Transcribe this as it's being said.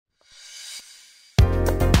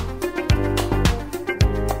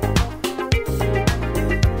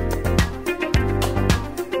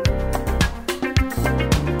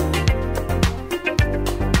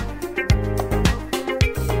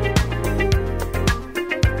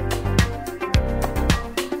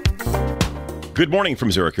Good morning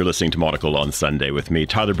from Zurich. You're listening to Monocle on Sunday with me,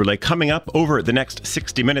 Tyler Brûlé. Coming up over the next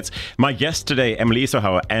 60 minutes, my guests today, Emily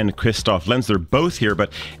Isohawa and Christoph Lenz. They're both here,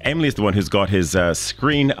 but Emily is the one who's got his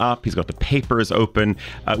screen up. He's got the papers open.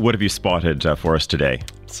 What have you spotted for us today?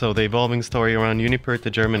 So the evolving story around Uniper, the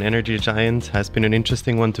German energy giant, has been an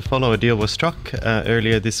interesting one to follow. A deal was struck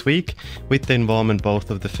earlier this week with the involvement both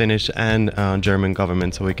of the Finnish and German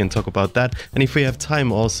government, so we can talk about that. And if we have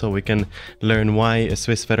time also, we can learn why a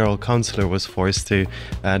Swiss federal councillor was forced to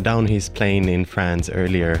down his plane in France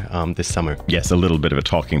earlier this summer. Yes, a little bit of a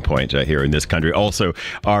talking point here in this country. Also,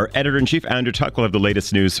 our editor-in-chief, Andrew Tuck, will have the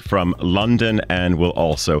latest news from London, and we'll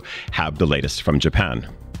also have the latest from Japan.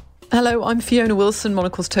 Hello, I'm Fiona Wilson,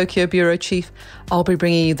 Monocle's Tokyo Bureau Chief. I'll be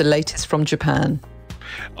bringing you the latest from Japan.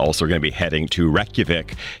 Also, we're going to be heading to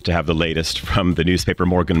Reykjavik to have the latest from the newspaper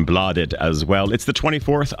Morgenbladet as well. It's the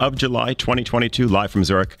 24th of July, 2022, live from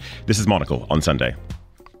Zurich. This is Monocle on Sunday.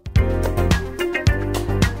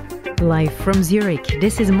 Live from Zurich,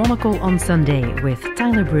 this is Monocle on Sunday with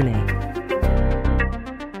Tyler Brûlé.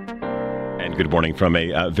 Good morning from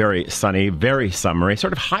a very sunny, very summery,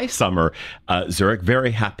 sort of high summer Zurich.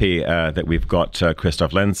 Very happy that we've got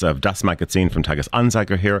Christoph Lenz of Das Magazin from Tages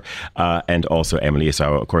Anzeiger here, and also Emily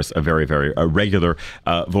Isohawa, of course, a very, very regular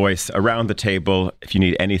voice around the table. If you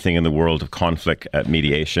need anything in the world of conflict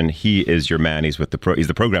mediation, he is your man. He's with he's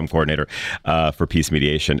the program coordinator for peace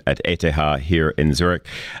mediation at ETH here in Zurich.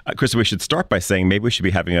 Chris, we should start by saying maybe we should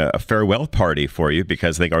be having a farewell party for you,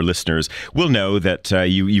 because I think our listeners will know that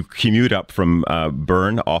you commute up from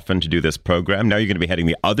Bern often to do this program. Now you're going to be heading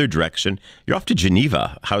the other direction. You're off to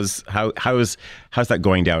Geneva. How's that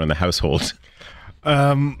going down in the household?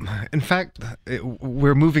 In fact,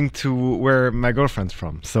 we're moving to where my girlfriend's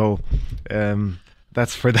from. So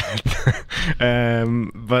that's for that.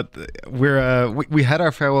 But we had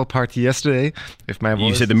our farewell party yesterday. If my voice,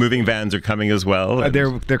 you said the moving vans are coming as well.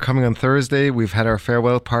 They're coming on Thursday. We've had our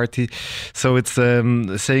farewell party, so it's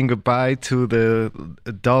saying goodbye to the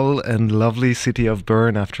dull and lovely city of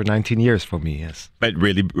Bern after 19 years for me. Yes, but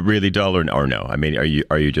really, really dull or no? I mean, are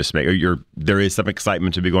you just there is some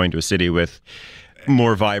excitement to be going to a city with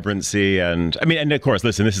more vibrancy, and of course,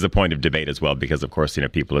 listen, this is a point of debate as well, because of course,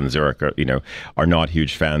 people in Zurich are not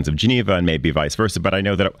huge fans of Geneva, and maybe vice versa. But I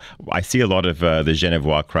know that I see a lot of the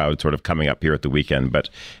Genevois crowd sort of coming up here at the weekend.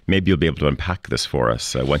 But maybe you'll be able to unpack this for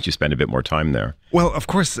us once you spend a bit more time there. Well, of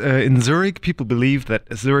course, in Zurich, people believe that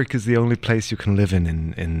Zurich is the only place you can live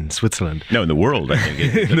in Switzerland. No, in the world, I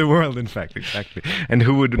think. In the world, in fact, exactly. And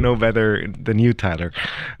who would know better than you, Tyler?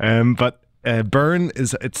 But Bern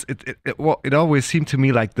is it always seemed to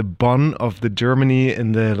me like the Bonn of the Germany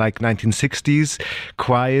in the 1960s.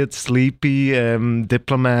 Quiet, sleepy,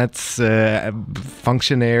 diplomats,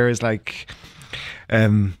 functionaries,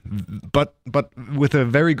 but with a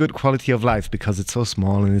very good quality of life, because it's so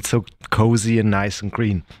small and it's so cozy and nice and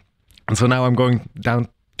green. And so now I'm going down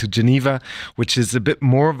to Geneva, which is a bit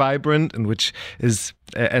more vibrant, and which is,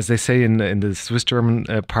 as they say in the Swiss-German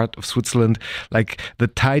part of Switzerland, like the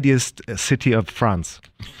tidiest city of France.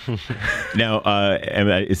 Now,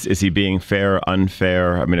 is he being fair,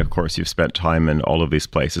 unfair? I mean, of course, you've spent time in all of these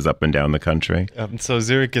places up and down the country. So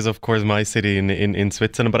Zurich is, of course, my city in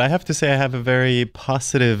Switzerland, but I have to say I have a very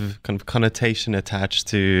positive kind of connotation attached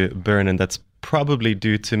to Bern, and that's probably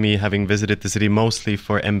due to me having visited the city mostly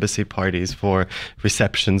for embassy parties, for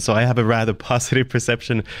receptions. So I have a rather positive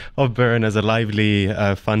perception of Bern as a lively,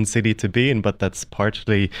 fun city to be in, but that's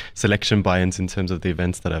partly selection bias in terms of the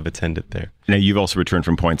events that I've attended there. Now, you've also returned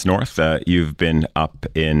from points north. You've been up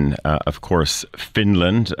in, of course,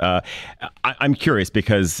 Finland. I'm curious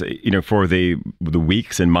because, for the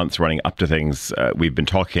weeks and months running up to things, we've been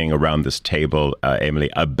talking around this table,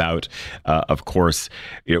 Emily, about, of course,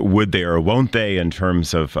 would they or won't they, in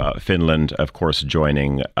terms of Finland, of course,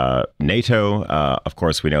 joining NATO. Of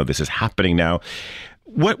course, we know this is happening now.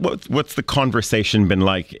 What's the conversation been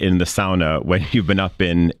like in the sauna when you've been up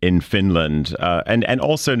in Finland, and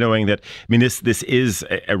also knowing that, this is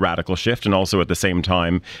a radical shift, and also at the same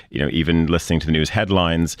time, even listening to the news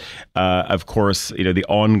headlines, of course, the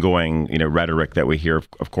ongoing rhetoric that we hear,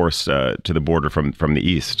 of course, to the border from the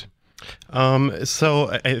east. So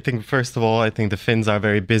I think, first of all, I think the Finns are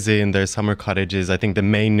very busy in their summer cottages. I think the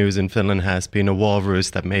main news in Finland has been a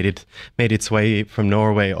walrus that made its way from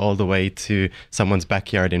Norway all the way to someone's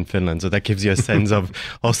backyard in Finland. So that gives you a sense of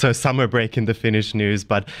also a summer break in the Finnish news.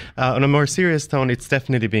 But on a more serious tone, it's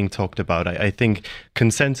definitely being talked about. I think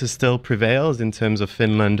consensus still prevails in terms of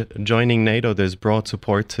Finland joining NATO. There's broad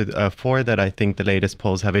support for that. I think the latest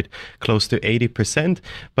polls have it close to 80%.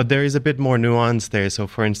 But there is a bit more nuance there. So,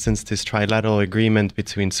 for instance, this trilateral agreement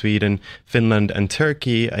between Sweden, Finland, and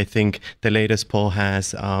Turkey. I think the latest poll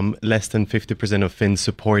has less than 50% of Finns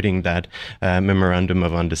supporting that memorandum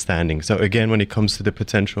of understanding. So again, when it comes to the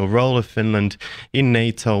potential role of Finland in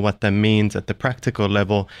NATO, what that means at the practical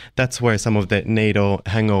level, that's where some of the NATO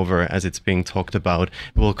hangover, as it's being talked about,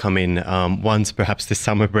 will come in once perhaps the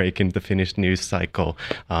summer break in the Finnish news cycle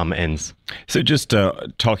ends. So just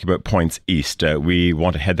talking about points east, we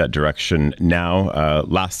want to head that direction now.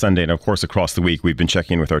 Last Sunday, and of course across the week, we've been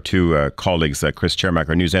checking in with our two colleagues, Chris Cermak,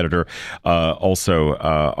 our news editor, also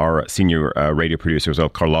our senior radio producer as well,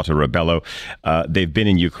 Carlotta Rebello. They've been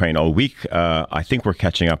in Ukraine all week. I think we're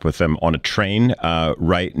catching up with them on a train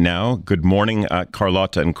right now. Good morning,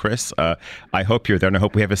 Carlotta and Chris. I hope you're there, and I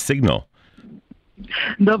hope we have a signal.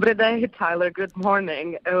 Dobry day, Tyler. Good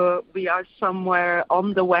morning. We are somewhere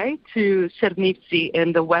on the way to Chernivtsi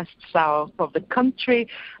in the west-south of the country.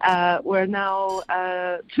 We're now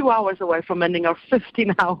 2 hours away from ending our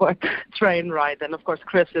 15-hour train ride. And, of course,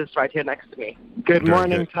 Chris is right here next to me. Good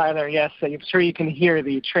morning, Tyler. Yes, I'm sure you can hear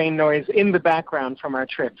the train noise in the background from our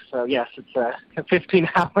trip. So, yes, it's 15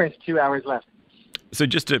 hours, 2 hours left. So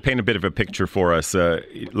just to paint a bit of a picture for us,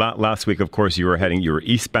 last week, of course, you were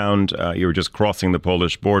eastbound. You were just crossing the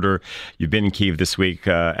Polish border. You've been in Kyiv this week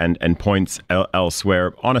and points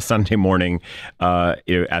elsewhere. On a Sunday morning,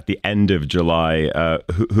 at the end of July,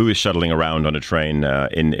 who is shuttling around on a train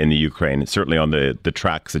in the Ukraine, certainly on the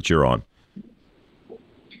tracks that you're on?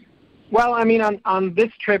 Well, I mean, on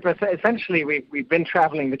this trip, essentially, we've been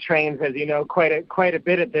traveling the trains, as you know, quite a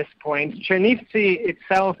bit at this point. Chernivtsi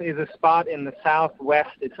itself is a spot in the southwest.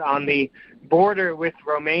 It's on the border with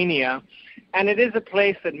Romania, and it is a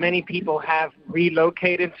place that many people have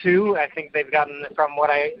relocated to. I think they've gotten, from what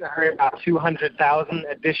I heard, about 200,000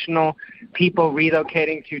 additional people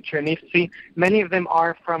relocating to Chernivtsi. Many of them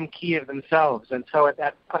are from Kyiv themselves, and so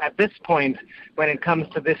at this point, when it comes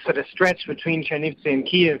to this sort of stretch between Chernivtsi and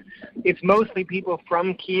Kyiv, it's mostly people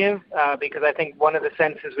from Kyiv, because I think one of the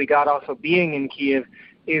senses we got also being in Kyiv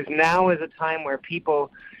is now is a time where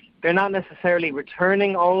people, they're not necessarily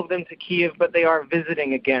returning all of them to Kyiv, but they are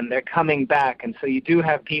visiting again. They're coming back. And so you do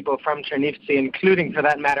have people from Chernivtsi, including, for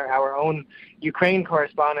that matter, our own Ukraine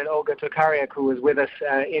correspondent, Olga Tokaryuk, who was with us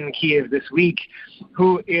in Kyiv this week,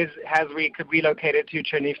 who has relocated to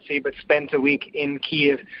Chernivtsi but spent a week in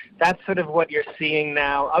Kyiv. That's sort of what you're seeing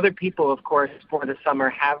now. Other people, of course, for the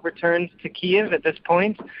summer have returned to Kyiv at this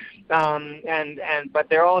point. But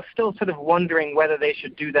they're all still sort of wondering whether they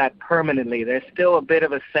should do that permanently. There's still a bit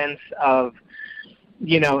of a sense of,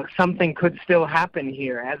 something could still happen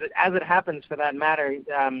here. As it happens, for that matter,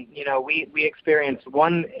 we experienced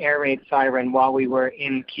one air raid siren while we were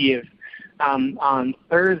in Kyiv on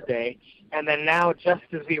Thursday. And then now, just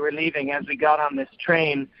as we were leaving, as we got on this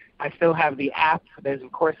train, I still have the app. There's,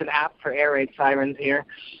 of course, an app for air raid sirens here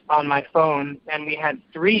on my phone, and we had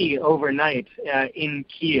 3 overnight in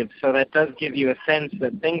Kyiv. So that does give you a sense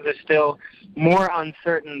that things are still more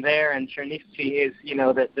uncertain there, and Chernivtsi is,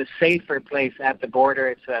 the safer place at the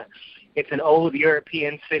border. It's an old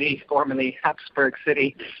European city, formerly Habsburg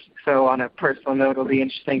city. So on a personal note, it'll be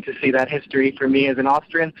interesting to see that history for me as an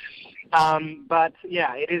Austrian. But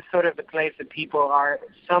yeah, it is sort of the place that people are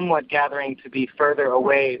somewhat gathering to be further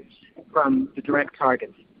away from the direct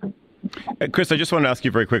targets. Chris, I just want to ask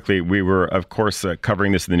you very quickly. We were, of course,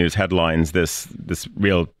 covering this in the news headlines, this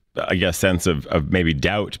real, I guess, sense of maybe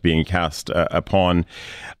doubt being cast upon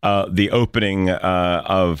the opening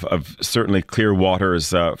of certainly clear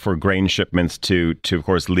waters for grain shipments to of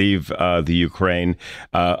course leave the Ukraine.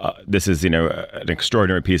 This is an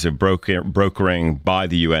extraordinary piece of brokering by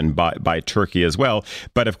the UN, by Turkey as well.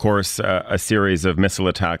 But of course, a series of missile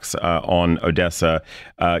attacks on Odessa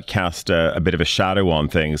cast a bit of a shadow on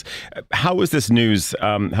things. How was this news?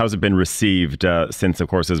 How has it been received since, of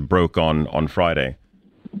course, it broke on Friday?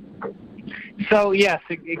 So, yes,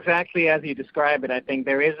 exactly as you describe it, I think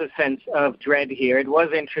there is a sense of dread here. It was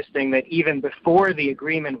interesting that even before the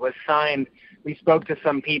agreement was signed, we spoke to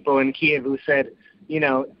some people in Kyiv who said,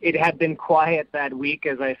 it had been quiet that week,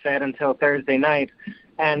 as I said, until Thursday night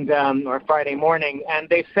and or Friday morning. And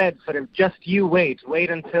they said sort of, just you wait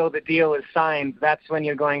until the deal is signed. That's when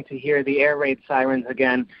you're going to hear the air raid sirens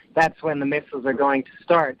again. That's when the missiles are going to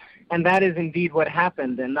start. And that is indeed what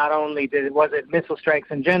happened. And not only was it missile strikes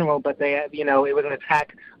in general, but it was an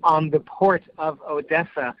attack on the port of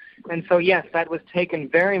Odessa. And so, yes, that was taken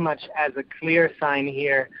very much as a clear sign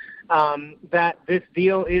here that this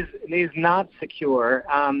deal is not secure.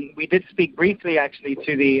 We did speak briefly,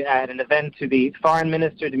 actually, at an event to the foreign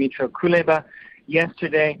minister, Dmytro Kuleba,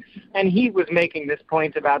 yesterday, and he was making this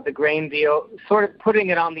point about the grain deal, sort of putting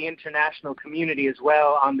it on the international community as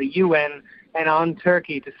well, on the UN and on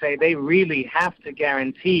Turkey, to say they really have to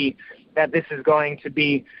guarantee that this is going to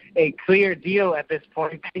be a clear deal at this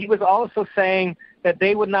point. He was also saying that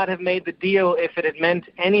they would not have made the deal if it had meant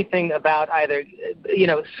anything about either,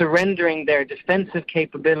 surrendering their defensive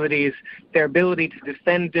capabilities, their ability to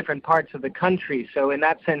defend different parts of the country. So in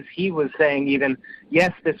that sense, he was saying even,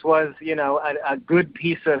 yes, this was, a good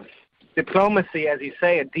piece of diplomacy, as you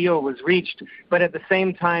say, a deal was reached, but at the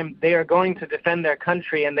same time, they are going to defend their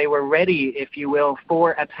country, and they were ready, if you will,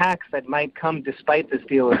 for attacks that might come despite this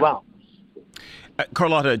deal as well.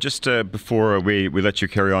 Carlotta, just before we let you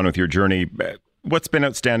carry on with your journey, what's been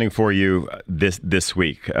outstanding for you this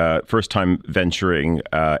week? First time venturing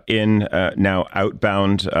in, now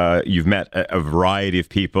outbound. You've met a variety of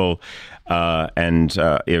people, and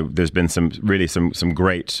there's been some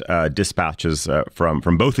great dispatches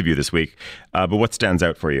from both of you this week. But what stands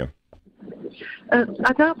out for you?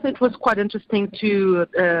 I thought it was quite interesting to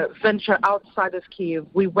venture outside of Kyiv.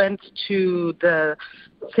 We went to the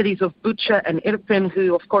cities of Bucha and Irpin,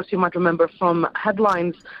 who, of course, you might remember from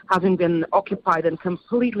headlines, having been occupied and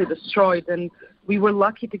completely destroyed. And we were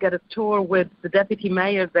lucky to get a tour with the deputy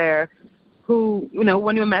mayor there, who,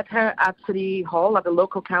 when we met her at City Hall, at the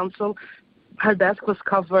local council, her desk was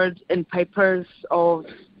covered in papers of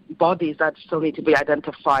bodies that still need to be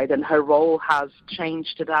identified, and her role has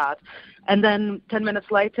changed to that. And then 10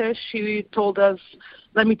 minutes later, she told us,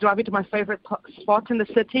 let me drive you to my favorite spot in the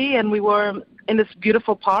city. And we were in this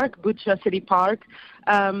beautiful park, Bucha City Park,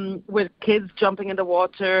 with kids jumping in the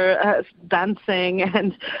water, dancing,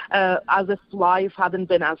 and as if life hadn't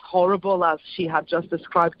been as horrible as she had just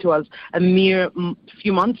described to us a mere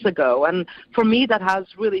few months ago. And for me, that has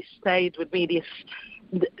really stayed with me.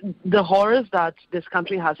 The horrors that this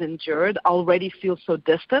country has endured already feel so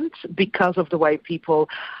distant because of the way people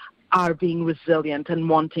are being resilient and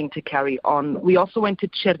wanting to carry on. We also went to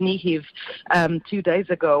Chernihiv 2 days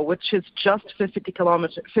ago, which is just 50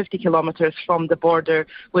 kilometers from the border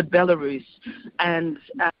with Belarus. And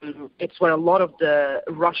it's where a lot of the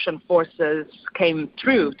Russian forces came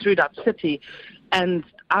through that city. And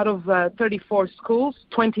out of 34 schools,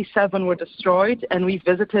 27 were destroyed, and we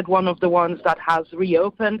visited one of the ones that has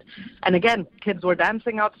reopened. And again, kids were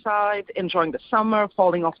dancing outside, enjoying the summer,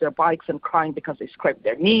 falling off their bikes and crying because they scraped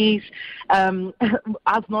their knees,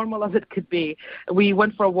 as normal as it could be. We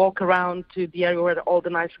went for a walk around to the area where all the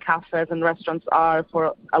nice cafes and restaurants are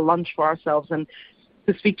for a lunch for ourselves and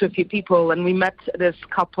to speak to a few people. And we met this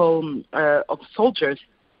couple of soldiers.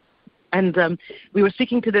 And we were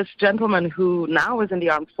speaking to this gentleman who now is in the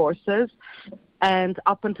armed forces, and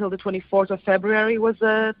up until the 24th of February was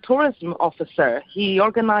a tourism officer. He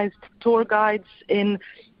organized tour guides in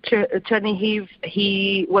Chernihiv.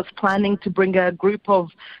 He was planning to bring a group of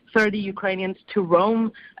 30 Ukrainians to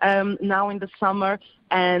Rome now in the summer,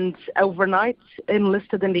 and overnight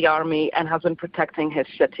enlisted in the army and has been protecting his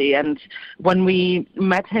city. And when we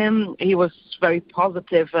met him, he was very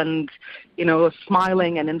positive and,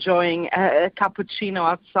 smiling and enjoying a cappuccino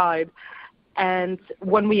outside. And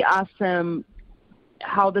when we asked him,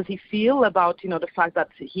 how does he feel about, the fact that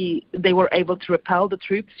they were able to repel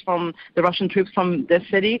the Russian troops from this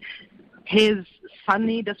city, his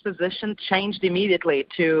funny disposition changed immediately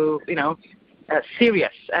to,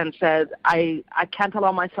 serious, and said, I can't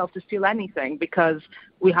allow myself to feel anything because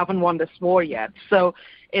we haven't won this war yet. So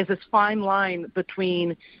it's this fine line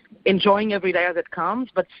between enjoying every day as it comes,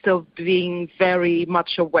 but still being very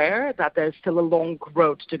much aware that there's still a long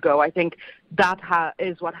road to go. I think that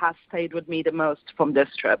is what has stayed with me the most from this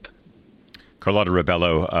trip. Carlotta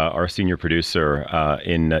Rebello, our senior producer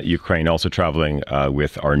in Ukraine, also traveling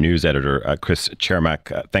with our news editor, Chris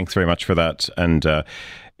Chermak. Thanks very much for that, and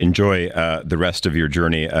enjoy the rest of your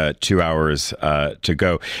journey. 2 hours to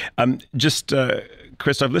go.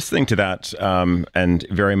 Christoph, listening to that, and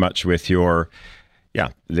very much with your,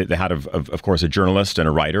 the hat of course, a journalist and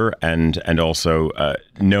a writer, and also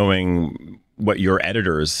knowing what your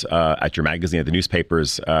editors at your magazine, at the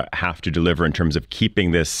newspapers, have to deliver in terms of keeping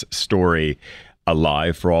this story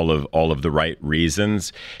alive for all of the right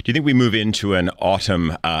reasons. Do you think we move into an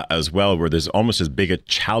autumn as well, where there's almost as big a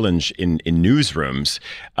challenge in newsrooms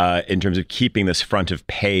in terms of keeping this front of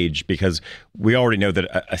page, because we already know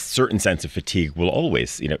that a certain sense of fatigue will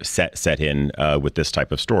always set in with this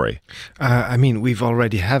type of story? We've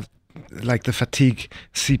already had the fatigue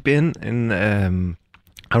seep in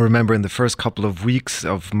I remember in the first couple of weeks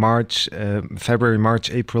of March, February, March,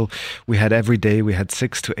 April, we had every day, we had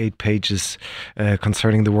 6 to 8 pages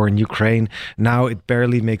concerning the war in Ukraine. Now it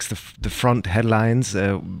barely makes the front headlines.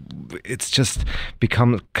 It's just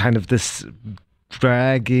become kind of this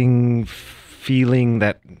dragging feeling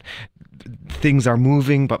that things are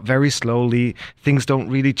moving, but very slowly. Things don't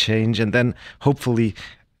really change. And then hopefully,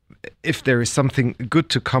 if there is something good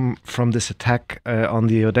to come from this attack on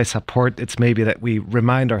the Odessa port, it's maybe that we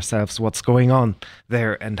remind ourselves what's going on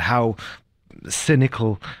there and how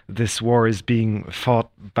cynical this war is being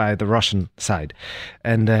fought by the Russian side.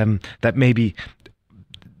 And that maybe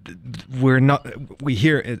we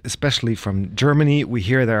hear, especially from Germany, we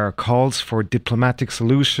hear there are calls for diplomatic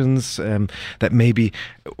solutions, that maybe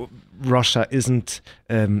Russia isn't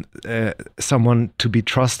someone to be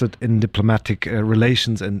trusted in diplomatic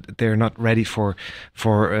relations, and they're not ready for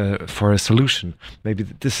a solution. Maybe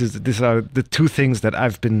these are the two things that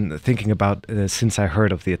I've been thinking about since I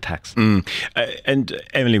heard of the attacks. And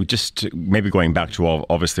Emily, just maybe going back to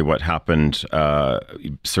obviously what happened.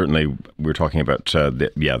 Certainly, we're talking about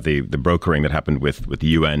the brokering that happened with the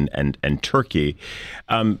UN and Turkey.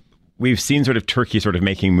 We've seen sort of Turkey sort of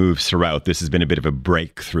making moves throughout. This has been a bit of a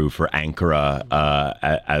breakthrough for Ankara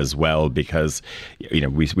as well, because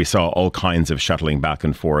we saw all kinds of shuttling back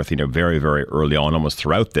and forth, very, very early on, almost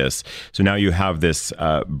throughout this. So now you have this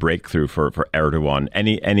breakthrough for Erdogan.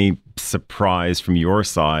 Any surprise from your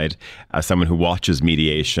side, as someone who watches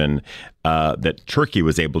mediation, that Turkey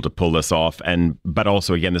was able to pull this off, but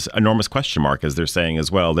also again this enormous question mark, as they're saying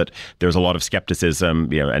as well, that there's a lot of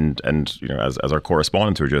skepticism, and as our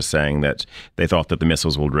correspondents were just saying, that they thought that the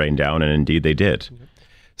missiles would rain down, and indeed they did.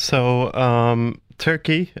 So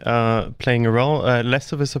Turkey playing a role,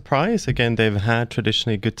 less of a surprise. Again, they've had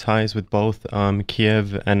traditionally good ties with both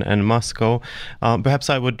Kiev and Moscow. Perhaps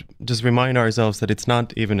I would just remind ourselves that it's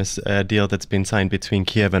not even a deal that's been signed between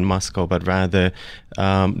Kiev and Moscow, but rather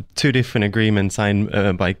two different agreements signed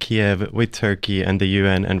by Kiev with Turkey and the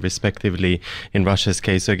UN, and respectively in Russia's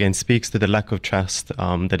case. So again, speaks to the lack of trust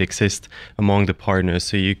that exists among the partners.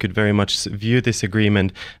 So you could very much view this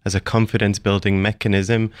agreement as a confidence-building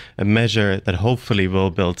mechanism, a measure that hopefully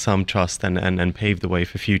will build some trust and pave the way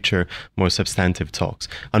for future more substantive talks.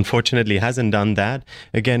 Unfortunately, it hasn't done that.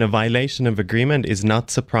 Again, a violation of agreement is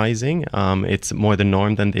not surprising. It's more the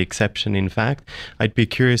norm than the exception, in fact. I'd be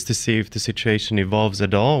curious to see if the situation evolves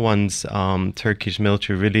at all once Turkish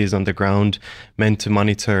military really is on the ground, meant to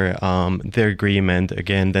monitor their agreement.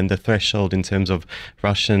 Again, then the threshold in terms of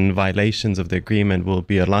Russian violations of the agreement will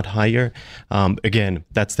be a lot higher. Again,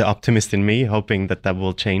 that's the optimist in me, hoping that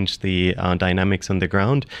will change the dynamics on the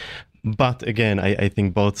ground. But again, I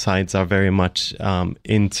think both sides are very much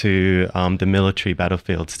into the military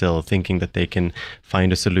battlefield still, thinking that they can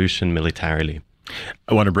find a solution militarily.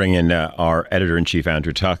 I want to bring in our editor-in-chief,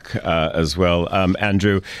 Andrew Tuck, as well.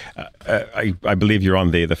 Andrew, I believe you're on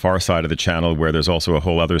the far side of the channel, where there's also a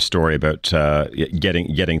whole other story about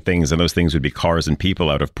getting things, and those things would be cars and people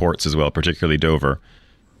out of ports as well, particularly Dover.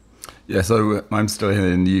 Yeah, so I'm still here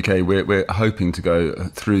in the UK. We're hoping to go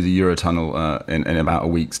through the Eurotunnel in about a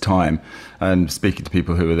week's time. And speaking to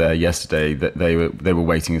people who were there yesterday, that they were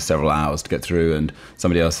waiting several hours to get through. And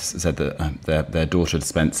somebody else said that their daughter had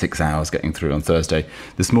spent 6 hours getting through on Thursday.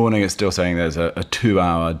 This morning, it's still saying there's a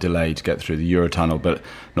 2-hour delay to get through the Eurotunnel, but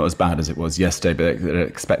not as bad as it was yesterday. But they're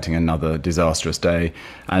expecting another disastrous day.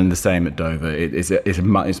 And the same at Dover.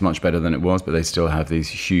 It's much better than it was, but they still have these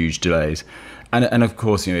huge delays. And of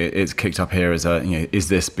course, it's kicked up here as is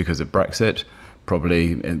this because of Brexit?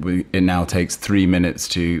 Probably. It now takes 3 minutes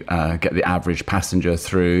to get the average passenger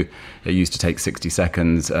through. It used to take 60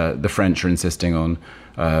 seconds. The French are insisting on,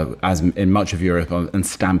 as in much of Europe, on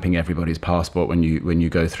stamping everybody's passport when you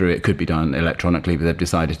go through. It could be done electronically, but they've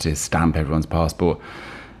decided to stamp everyone's passport.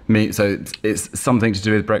 So it's something to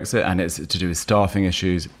do with Brexit, and it's to do with staffing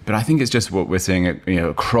issues. But I think it's just what we're seeing,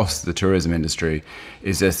 across the tourism industry,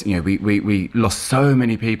 is this. We lost so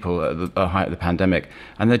many people at the height of the pandemic,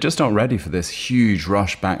 and they're just not ready for this huge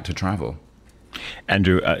rush back to travel.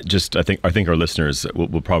 Andrew, I think our listeners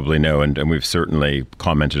will probably know, and we've certainly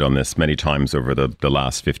commented on this many times over the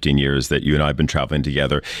last 15 years that you and I have been traveling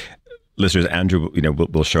together. Listeners, Andrew,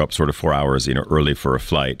 will show up sort of 4 hours, early for a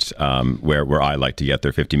flight, where I like to get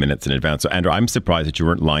there 50 minutes in advance. So, Andrew, I'm surprised that you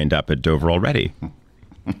weren't lined up at Dover already.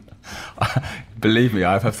 Believe me,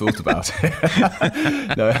 I've thought about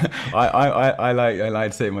it. No, I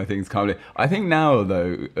like to say my things calmly. I think now,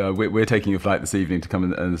 though, we're taking a flight this evening to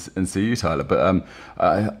come and see you, Tyler. But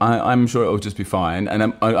I'm sure it will just be fine.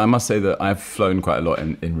 And I must say that I've flown quite a lot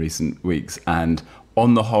in recent weeks, and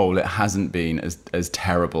on the whole, it hasn't been as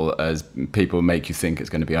terrible as people make you think it's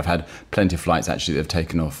going to be. I've had plenty of flights actually that have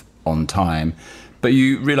taken off on time. But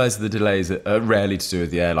you realise the delays are rarely to do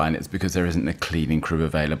with the airline. It's because there isn't a cleaning crew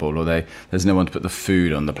available, or there's no one to put the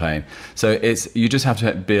food on the plane. So you just have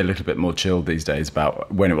to be a little bit more chilled these days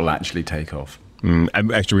about when it will actually take off. I'm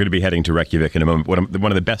actually going to be heading to Reykjavik in a moment.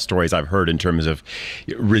 One of the best stories I've heard in terms of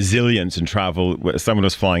resilience in travel, someone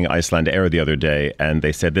was flying Icelandair the other day, and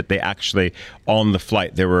they said that they actually, on the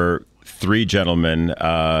flight, there were 3 gentlemen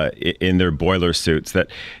in their boiler suits that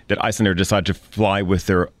Icelandair decided to fly with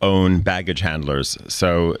their own baggage handlers.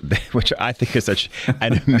 So, which I think is such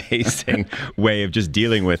an amazing way of just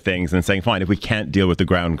dealing with things and saying, fine, if we can't deal with the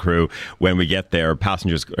ground crew when we get there,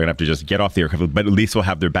 passengers are going to have to just get off the aircraft, but at least we'll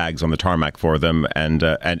have their bags on the tarmac for them, and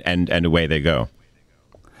away they go.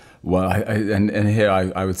 Well, and here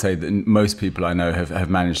I would say that most people I know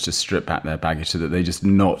have managed to strip back their baggage so that they're just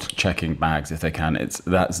not checking bags if they can.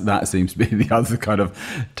 That seems to be the other kind of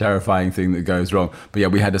terrifying thing that goes wrong. But yeah,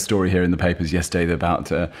 we had a story here in the papers yesterday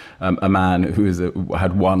about a man who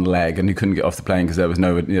had one leg and he couldn't get off the plane because there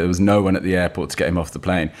was no one at the airport to get him off the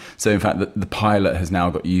plane. So in fact, the pilot has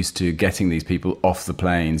now got used to getting these people off the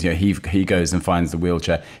planes. He goes and finds the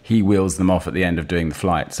wheelchair. He wheels them off at the end of doing the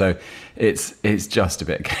flight. So it's just a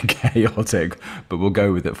bit chaotic, but we'll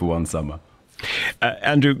go with it for one summer.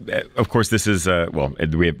 Andrew, of course, this is,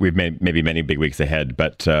 we've maybe many big weeks ahead,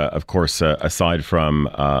 but of course, aside from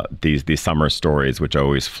these summer stories, which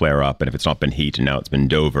always flare up, and if it's not been Heat, and now it's been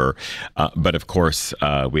Dover, but of course,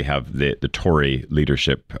 we have the Tory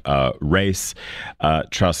leadership race,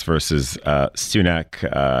 Truss versus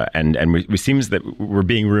Sunak, and we seems that we're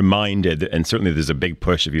being reminded, and certainly there's a big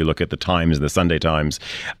push if you look at the Times and the Sunday Times,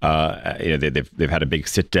 they've had a big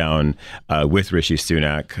sit down with Rishi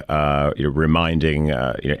Sunak, reminding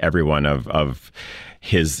everyone of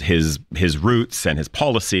his roots and his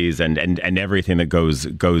policies and everything that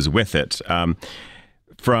goes with it.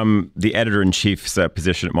 From the editor-in-chief's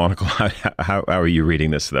position at Monocle, how are you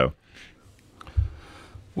reading this, though?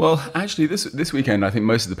 Well, actually, this weekend, I think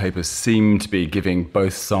most of the papers seem to be giving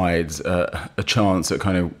both sides a chance at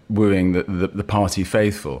kind of wooing the party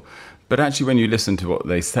faithful. But actually, when you listen to what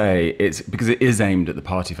they say, it's because it is aimed at the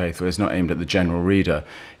party faithful. It's not aimed at the general reader.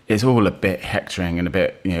 It's all a bit hectoring and a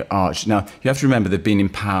bit, arch. Now, you have to remember they've been in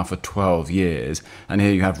power for 12 years. And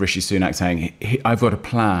here you have Rishi Sunak saying, I've got a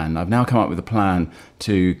plan. I've now come up with a plan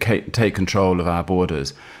to take control of our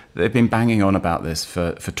borders. They've been banging on about this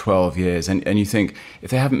for 12 years. And you think,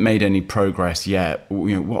 if they haven't made any progress yet,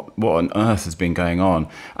 what on earth has been going on?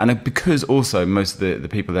 And because also most of the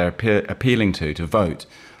people they're appealing to vote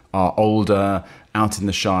are older, out in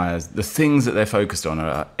the shires, the things that they're focused on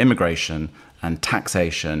are immigration and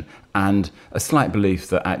taxation and a slight belief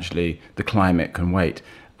that actually the climate can wait.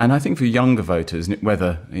 And I think for younger voters,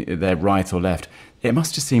 whether they're right or left, it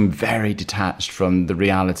must just seem very detached from the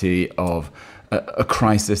reality of a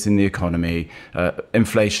crisis in the economy,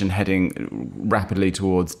 inflation heading rapidly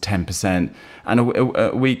towards 10%, and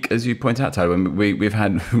a week, as you point out, Tyler, when we've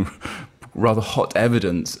had rather hot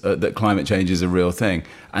evidence that climate change is a real thing,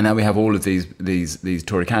 and now we have all of these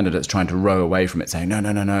Tory candidates trying to row away from it, saying no,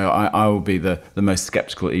 I will be the most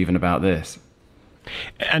sceptical even about this.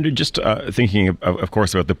 Andrew, just thinking, of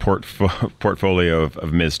course, about the portfolio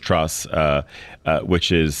of Ms. Truss,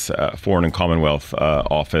 which is Foreign and Commonwealth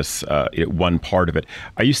Office, one part of it.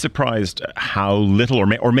 Are you surprised how little,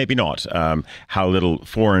 or maybe not, how little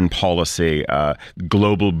foreign policy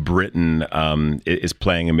global Britain is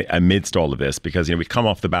playing amidst all of this? Because we come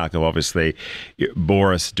off the back of obviously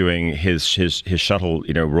Boris doing his shuttle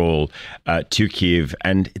role to Kyiv,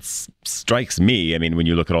 and it strikes me, when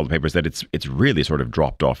you look at all the papers, that it's really sort of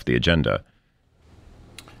dropped off the agenda.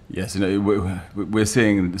 Yes, we're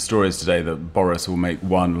seeing the stories today that Boris will make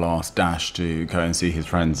one last dash to go and see his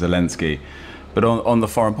friend Zelensky. But on the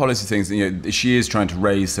foreign policy things, she is trying to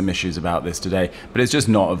raise some issues about this today. But it's just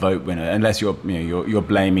not a vote winner unless you're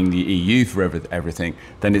blaming the EU for everything.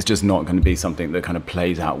 Then it's just not going to be something that kind of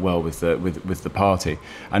plays out well with the party.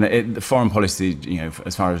 And the foreign policy,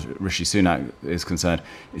 as far as Rishi Sunak is concerned,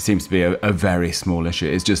 it seems to be a very small issue.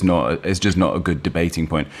 It's just not a good debating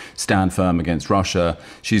point. Stand firm against Russia.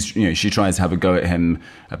 She tries to have a go at him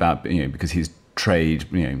about because he's trade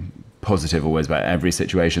positive always about every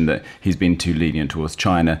situation, that he's been too lenient towards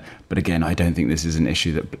China. But again, I don't think this is an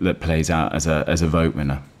issue that plays out as a vote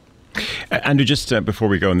winner. Andrew, just before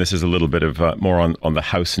we go, and this is a little bit of more on the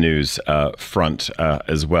house news front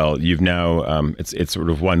as well. You've now, it's sort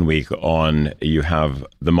of 1 week on, you have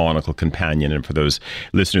the Monocle Companion. And for those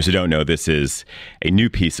listeners who don't know, this is a new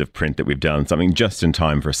piece of print that we've done, something just in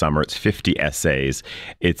time for summer. It's 50 essays.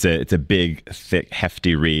 It's a big, thick,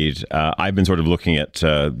 hefty read. I've been sort of looking at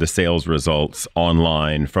the sales results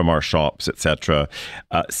online from our shops, etc.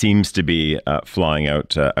 Seems to be flying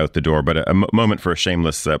out the door. But a moment for a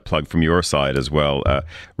shameless plug from your side as well,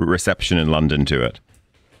 reception in London to it.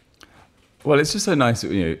 Well, it's just so nice,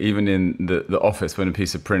 even in the office when a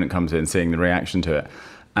piece of print comes in, seeing the reaction to it.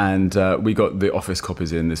 And we got the office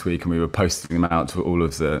copies in this week, and we were posting them out to all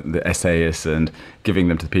of the essayists and giving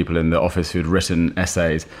them to the people in the office who'd written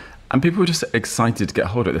essays. And people were just excited to get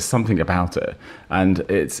hold of it. There's something about it, and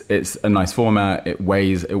it's a nice format. It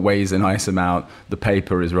weighs a nice amount. The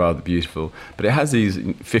paper is rather beautiful, but it has these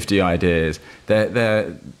 50 ideas.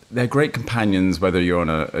 They're great companions, whether you're on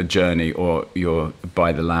a journey or you're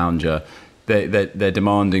by the lounger. They're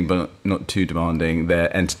demanding, but not too demanding.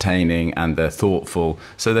 They're entertaining and they're thoughtful.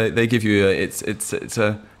 So they give you it's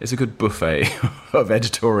a good buffet of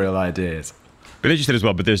editorial ideas. But as you said as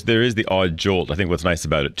well, but there is the odd jolt. I think what's nice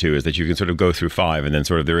about it too is that you can sort of go through 5, and then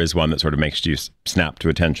sort of there is one that sort of makes you snap to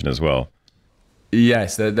attention as well.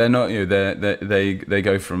 Yes, they're not. They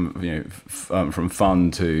go from from fun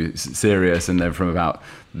to serious, and they're from about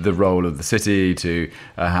the role of the city to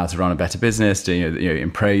how to run a better business, to in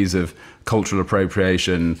praise of cultural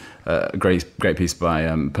appropriation. Great piece by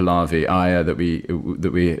Pallavi Iyer that we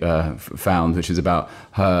found, which is about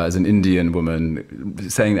her as an Indian woman,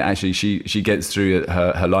 saying that actually she gets through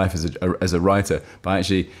her life as a writer by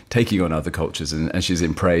actually taking on other cultures, and she's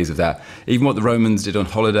in praise of that. Even what the Romans did on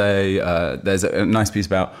holiday. There's a nice piece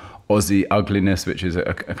about Aussie ugliness, which is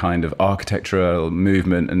a kind of architectural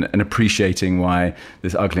movement, and appreciating why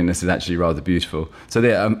this ugliness is actually rather beautiful. So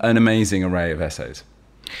they're an amazing array of essays.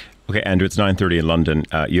 Okay, Andrew, it's 9:30 in London.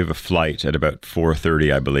 You have a flight at about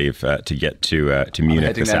 4:30, I believe, to get to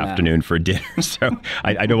Munich this afternoon for dinner. So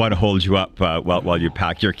I don't want to hold you up while you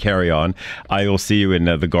pack your carry-on. I will see you in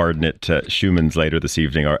the garden at Schumann's later this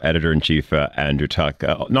evening. Our editor-in-chief, Andrew Tuck,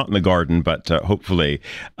 not in the garden, but hopefully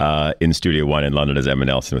in Studio One in London, as Emma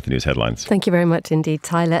Nelson with the news headlines. Thank you very much indeed,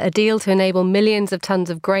 Tyler. A deal to enable millions of tons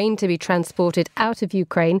of grain to be transported out of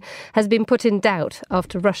Ukraine has been put in doubt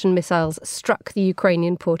after Russian missiles struck the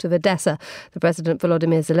Ukrainian port of Odessa. The President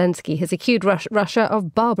Volodymyr Zelensky has accused Russia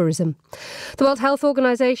of barbarism. The World Health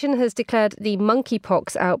Organization has declared the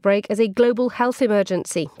monkeypox outbreak as a global health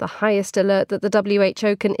emergency, the highest alert that the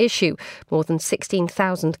WHO can issue. More than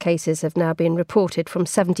 16,000 cases have now been reported from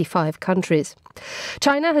 75 countries.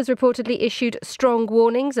 China has reportedly issued strong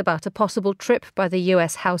warnings about a possible trip by the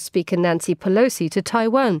US House Speaker Nancy Pelosi to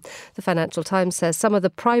Taiwan. The Financial Times says some of the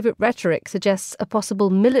private rhetoric suggests a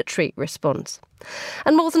possible military response.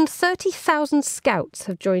 And more than 30,000 scouts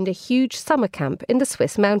have joined a huge summer camp in the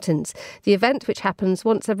Swiss mountains. The event, which happens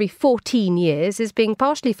once every 14 years, is being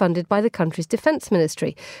partially funded by the country's defence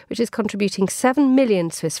ministry, which is contributing 7 million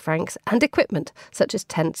Swiss francs and equipment, such as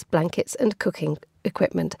tents, blankets and cooking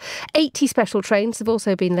equipment. 80 special trains have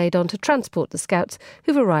also been laid on to transport the scouts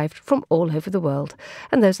who've arrived from all over the world.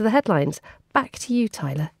 And those are the headlines. Back to you,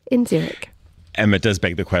 Tyler, in Zurich. Emma, it does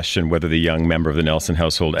beg the question whether the young member of the Nelson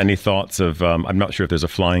household, any thoughts of, I'm not sure if there's a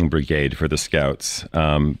flying brigade for the scouts,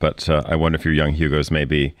 but I wonder if your young Hugos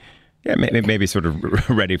maybe sort of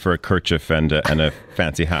ready for a kerchief and a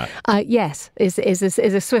fancy hat. Yes, is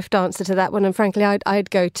a swift answer to that one. And frankly, I'd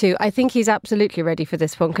go too. I think he's absolutely ready for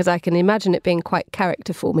this one because I can imagine it being quite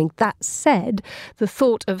character forming. That said, the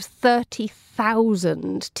thought of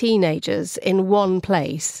 30,000 teenagers in one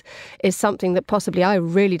place is something that possibly I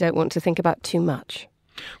really don't want to think about too much.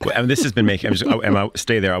 Well, and this has been making. Emma,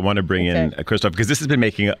 stay there. I want to bring in Christoph because this has been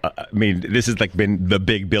making. This has been the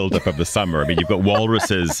big build-up of the summer. I mean, you've got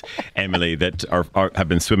walruses, Emily, that have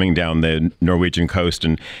been swimming down the Norwegian coast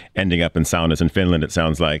and ending up in saunas in Finland. It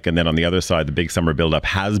sounds like, and then on the other side, the big summer build-up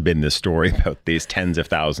has been this story about these tens of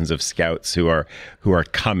thousands of scouts who are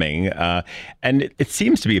coming, and it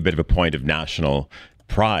seems to be a bit of a point of national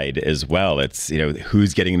pride as well. It's,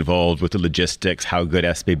 who's getting involved with the logistics, how good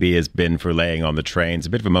SBB has been for laying on the trains. A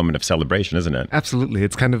bit of a moment of celebration, isn't it? Absolutely.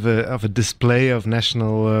 It's kind of a display of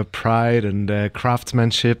national pride and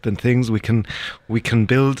craftsmanship and things. We can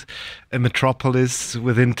build a metropolis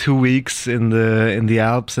within 2 weeks in the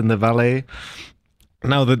Alps, in the Valais.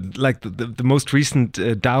 Now, the most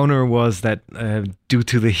recent downer was that due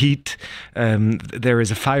to the heat, there is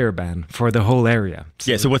a fire ban for the whole area.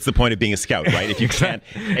 So what's the point of being a scout, right? If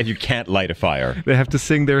you can't light a fire, they have to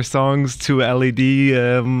sing their songs to LED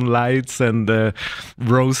lights and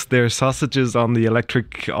roast their sausages on the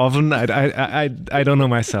electric oven. I don't know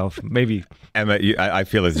myself. Maybe. Emma, I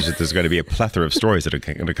feel as if there's going to be a plethora of stories that are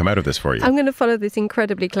going to come out of this for you. I'm going to follow this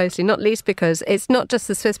incredibly closely, not least because it's not just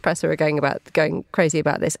the Swiss press who are going crazy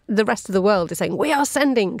about this. The rest of the world is saying, we are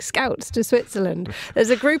sending scouts to Switzerland. There's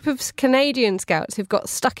a group of Canadian scouts who've got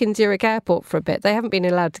stuck in Zurich airport for a bit. They haven't been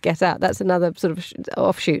allowed to get out. That's another sort of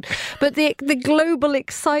offshoot. But the global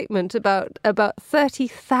excitement about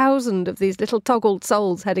 30,000 of these little toggled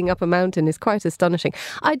souls heading up a mountain is quite astonishing.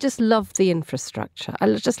 I just love the infrastructure.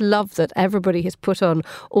 I just love that everybody has put on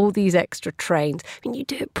all these extra trains. I mean, you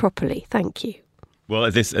do it properly. Thank you. Well,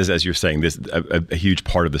 as you're saying, a huge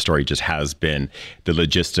part of the story just has been the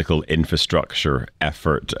logistical infrastructure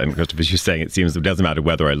effort. And as you're saying, it seems it doesn't matter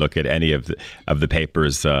whether I look at any of the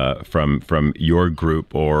papers from your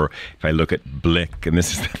group, or if I look at Blick, and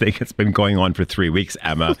this is the thing that's been going on for 3 weeks,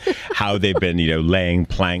 Emma, how they've been laying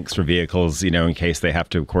planks for vehicles, in case they have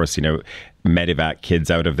to, of course, medevac kids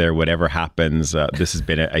out of there, whatever happens. This has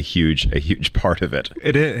been a huge part of it.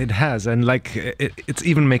 It has, and it's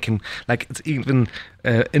even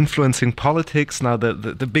influencing politics. Now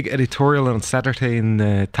the big editorial on Saturday in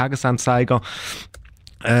Tagesanzeiger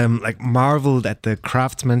marveled at the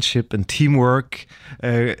craftsmanship and teamwork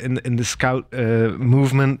in the Scout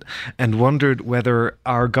movement, and wondered whether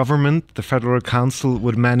our government, the Federal Council,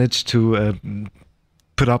 would manage to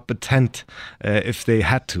put up a tent if they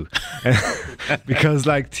had to, because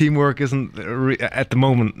teamwork isn't at the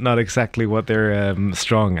moment not exactly what they're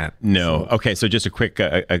strong at. No. So. Okay. So just a quick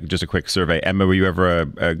survey. Emma, were you ever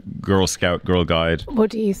a Girl Scout, Girl Guide?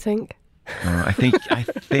 What do you think? I think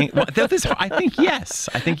yes.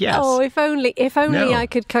 Oh, if only no. I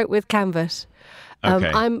could cope with canvas.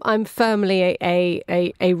 Okay. I'm firmly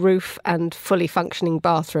a roof and fully functioning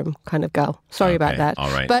bathroom kind of girl. Sorry about that.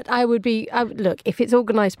 All right. But look, if it's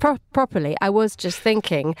organised properly. I was just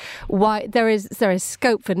thinking, why there is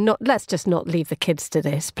scope for let's just not leave the kids to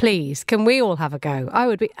this, please. Can we all have a go? I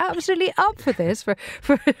would be absolutely up for this for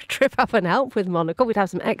a trip up an Alp with Monocle. We'd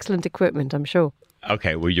have some excellent equipment, I'm sure.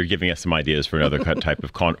 Okay, well, you're giving us some ideas for another type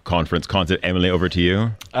of conference. Emily, over to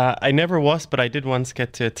you. I never was, but I did once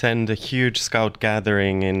get to attend a huge Scout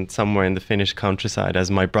gathering somewhere in the Finnish countryside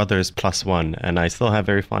as my brother's +1, and I still have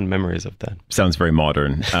very fond memories of that. Sounds very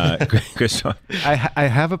modern. Christoph? I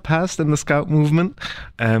have a past in the Scout movement,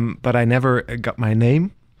 but I never got my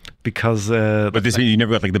name. Because but this means you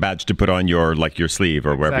never got the badge to put on your sleeve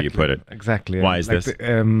or wherever you put it. Exactly. Why is this?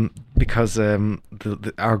 Because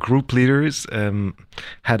our group leaders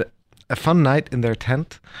had a fun night in their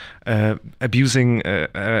tent, abusing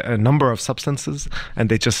a number of substances, and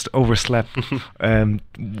they just overslept,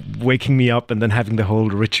 waking me up and then having the whole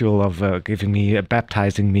ritual of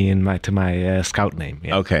baptizing me to my Scout name.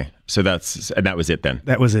 Yeah. Okay. So that was it then.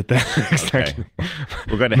 That was it then. Exactly. Okay.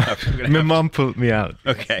 We're going to have. My mom pulled me out.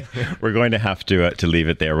 Okay, we're going to have to leave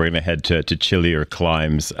it there. We're going to head to chillier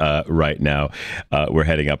climes right now. We're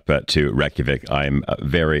heading up to Reykjavik. I'm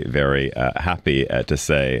very, very happy to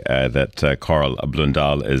say that Karl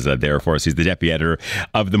Blundal is there for us. He's the deputy editor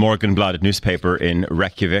of the Morgunbladet newspaper in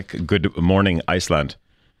Reykjavik. Good morning, Iceland.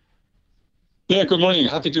 Yeah, good morning.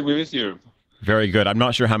 Happy to be with you. Very good. I'm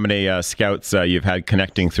not sure how many scouts you've had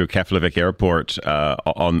connecting through Keflavik Airport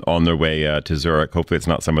on their way to Zurich. Hopefully, it's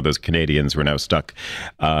not some of those Canadians who are now stuck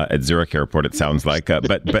at Zurich Airport. It sounds like,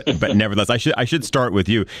 but nevertheless, I should start with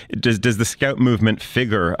you. Does the Scout movement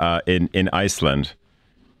figure in Iceland?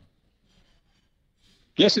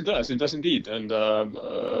 Yes, it does. It does indeed. And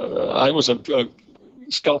I was a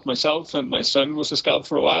Scout myself, and my son was a Scout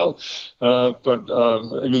for a while. But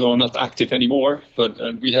even though I'm not active anymore, but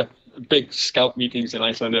we have big Scout meetings in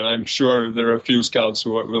Iceland, and I'm sure there are a few Scouts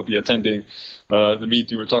who will be attending the meet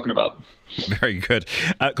you were talking about. Very good,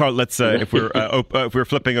 Karl. Let's if we're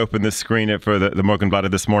flipping open the screen for the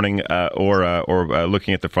Morgunbladet this morning, or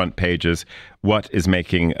looking at the front pages, what is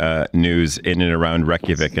making news in and around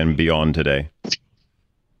Reykjavik and beyond today?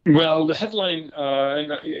 Well, the headline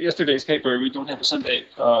in yesterday's paper, we don't have a Sunday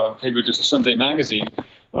paper, just a Sunday magazine, is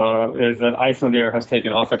that Icelandair has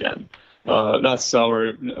taken off again. That's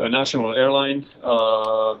our national airline.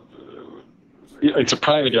 It's a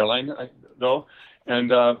private airline, though,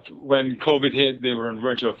 And when COVID hit, they were on the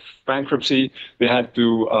verge of bankruptcy. They had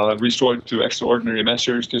to resort to extraordinary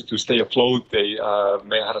measures just to stay afloat. They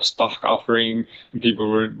had a stock offering, and people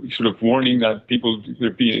were sort of warning that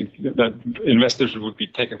that investors would be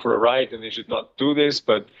taken for a ride, and they should not do this.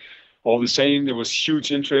 But all the same, there was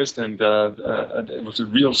huge interest, and it was a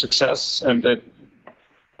real success, and that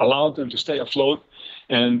allowed them to stay afloat.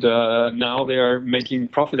 And now they are making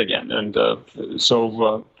profit again, and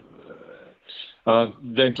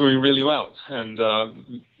they're doing really well. And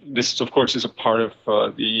this, of course, is a part of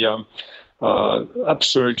the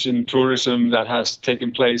upsurge in tourism that has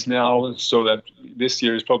taken place now, so that this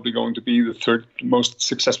year is probably going to be the third most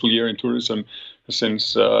successful year in tourism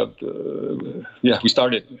since we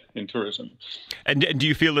started in tourism. And do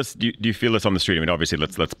you feel this? Do you feel this on the street? I mean, obviously,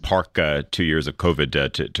 let's park 2 years of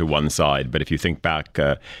COVID to one side. But if you think back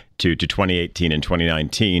to 2018 and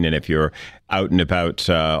 2019, and if you're out and about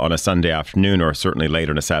on a Sunday afternoon, or certainly late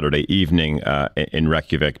on a Saturday evening in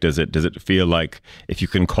Reykjavik, does it feel like, if you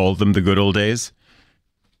can call them, the good old days?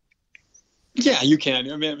 Yeah, you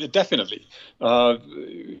can. I mean, definitely.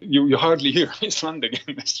 You hardly hear Icelandic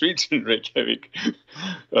in the streets in Reykjavik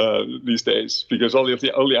these days, because all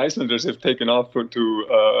the Icelanders have taken off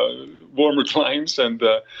to warmer climes, and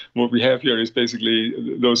what we have here is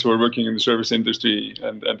basically those who are working in the service industry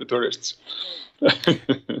and the tourists.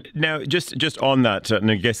 Now, just on that,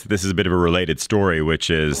 and I guess this is a bit of a related story, which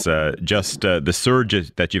is just the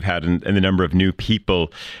surge that you've had in the number of new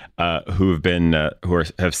people who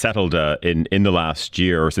have settled in the last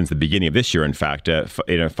year, or since the beginning of this year, in fact,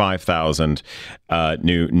 5,000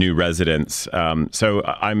 new residents. So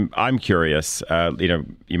I'm curious.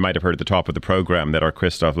 You might have heard at the top of the program that our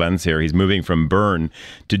Christoph Lenz here, he's moving from Bern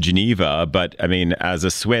to Geneva. But I mean, as a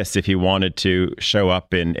Swiss, if he wanted to show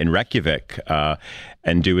up in Reykjavik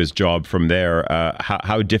and do his job from there,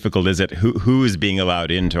 how difficult is it? Who is being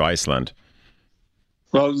allowed into Iceland?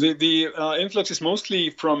 Well, the influx is mostly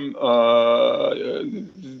from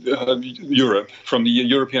Europe, from the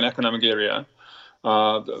European Economic Area.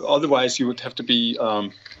 Otherwise, you would have to be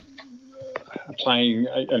applying,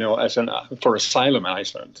 for asylum in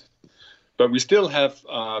Iceland. But we still have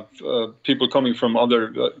people coming from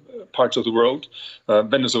other parts of the world.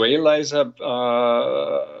 Venezuela is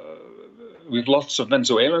we've lots of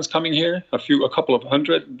Venezuelans coming here, a couple of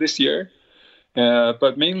hundred this year.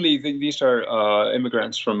 But mainly these are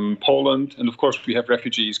immigrants from Poland, and of course we have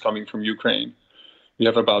refugees coming from Ukraine. We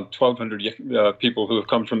have about 1,200 people who have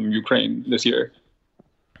come from Ukraine this year.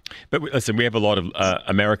 But listen, we have a lot of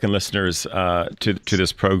American listeners to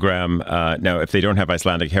this program. Now, if they don't have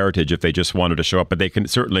Icelandic heritage, if they just wanted to show up, but they can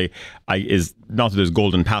certainly, not that there's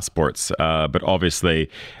golden passports, but obviously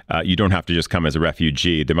you don't have to just come as a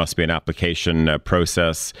refugee. There must be an application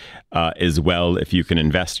process as well, if you can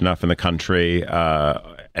invest enough in the country.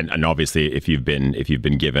 And obviously, if you've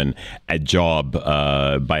been given a job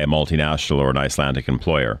by a multinational or an Icelandic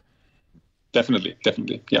employer. Definitely,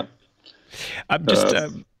 yeah.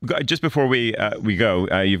 Just before we go,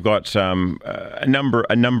 you've got a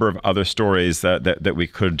number of other stories that we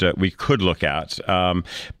could look at.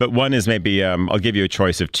 But one is maybe I'll give you a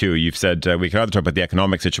choice of two. You've said we could either talk about the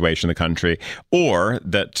economic situation in the country, or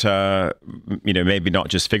that maybe not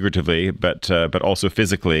just figuratively, but also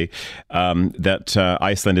physically, that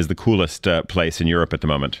Iceland is the coolest place in Europe at the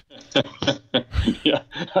moment. Yeah,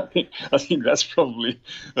 I think that's probably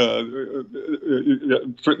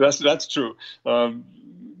that's true.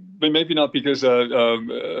 But maybe not because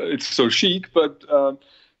it's so chic, but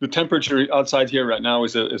the temperature outside here right now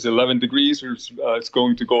is 11 degrees. It's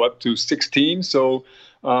going to go up to 16. So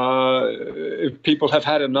if people have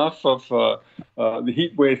had enough of the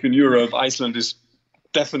heat wave in Europe, Iceland is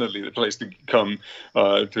definitely the place to come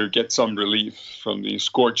to get some relief from the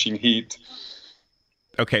scorching heat.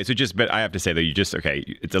 Okay, but I have to say that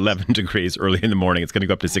it's 11 degrees early in the morning. It's going to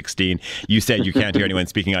go up to 16. You said you can't hear anyone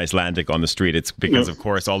speaking Icelandic on the street. It's because, of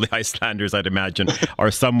course, all the Icelanders, I'd imagine,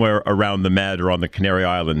 are somewhere around the Med or on the Canary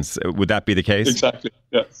Islands. Would that be the case? Exactly,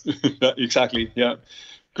 yeah. Exactly, yeah.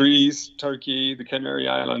 Greece, Turkey, the Canary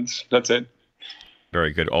Islands, that's it.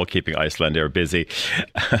 Very good. All keeping Icelandair busy.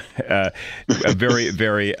 Very,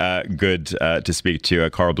 very good to speak to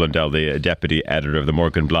Carl Blundell, the deputy editor of the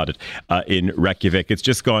Morgunbladet in Reykjavik. It's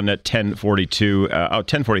just gone at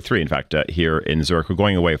 10:43, in fact, here in Zurich. We're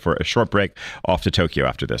going away for a short break, off to Tokyo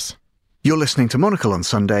after this. You're listening to Monocle on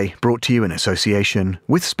Sunday, brought to you in association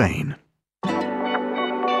with Spain.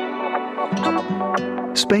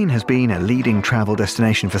 Spain has been a leading travel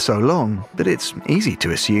destination for so long that it's easy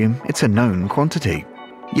to assume it's a known quantity.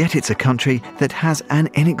 Yet it's a country that has an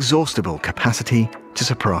inexhaustible capacity to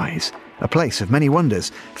surprise, a place of many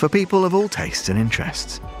wonders for people of all tastes and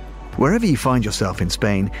interests. Wherever you find yourself in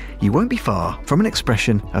Spain, you won't be far from an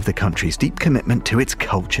expression of the country's deep commitment to its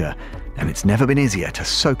culture, and it's never been easier to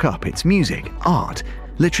soak up its music, art,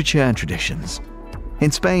 literature and traditions.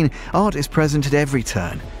 In Spain, art is present at every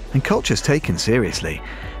turn, and culture's taken seriously.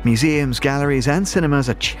 Museums, galleries and cinemas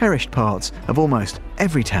are cherished parts of almost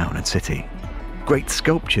every town and city. Great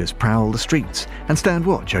sculptures prowl the streets and stand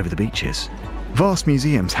watch over the beaches. Vast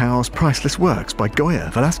museums house priceless works by Goya,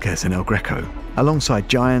 Velázquez and El Greco. Alongside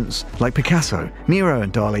giants like Picasso, Miro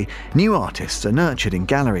and Dali, new artists are nurtured in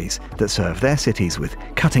galleries that serve their cities with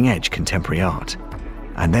cutting-edge contemporary art.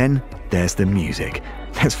 And then there's the music.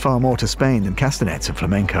 There's far more to Spain than castanets and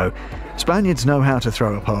flamenco. Spaniards know how to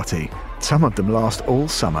throw a party. Some of them last all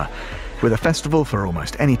summer. With a festival for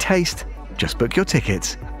almost any taste, just book your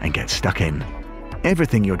tickets and get stuck in.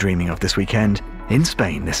 Everything you're dreaming of this weekend in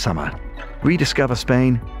Spain this summer. Rediscover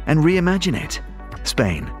Spain and reimagine it.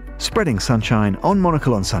 Spain, spreading sunshine on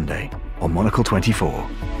Monocle on Sunday on Monocle 24.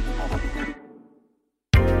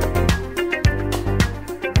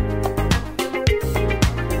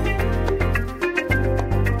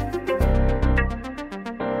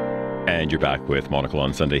 And you're back with Monocle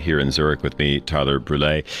on Sunday here in Zurich with me, Tyler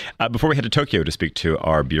Brûlé. Before we head to Tokyo to speak to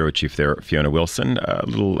our bureau chief there, Fiona Wilson, a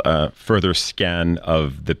little further scan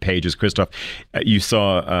of the pages. Christoph, you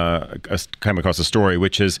saw came across a story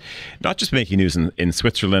which is not just making news in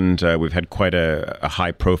Switzerland. We've had quite a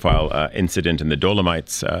high-profile incident in the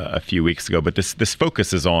Dolomites a few weeks ago, but this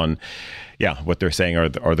focuses on what they're saying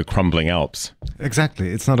are the crumbling Alps. Exactly.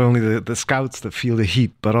 It's not only the scouts that feel the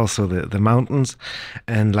heat, but also the mountains.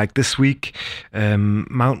 And like this week,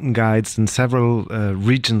 mountain guides in several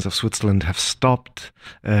regions of Switzerland have stopped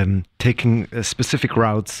taking specific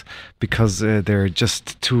routes because they're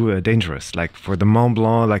just too dangerous. Like for the Mont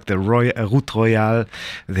Blanc, like the Route Royale,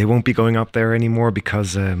 they won't be going up there anymore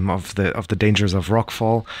because of the dangers of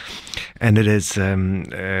rockfall. And it is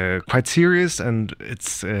quite serious, and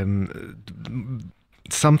it's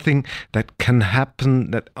something that can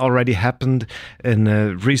happen, that already happened in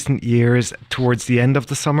recent years towards the end of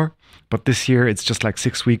the summer. But this year it's just like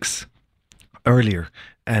 6 weeks earlier.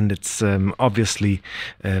 And it's obviously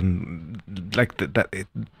like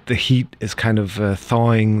the heat is kind of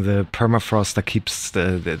thawing the permafrost that keeps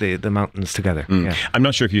the mountains together. Yeah. I'm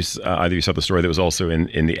not sure if you either you saw the story that was also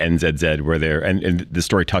in the NZZ where they're, and the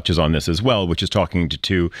story touches on this as well, which is talking to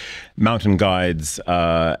two mountain guides,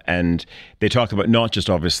 and they talk about not just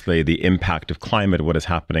obviously the impact of climate, what is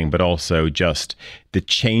happening, but also just the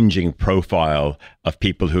changing profile of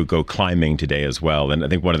people who go climbing today as well. And I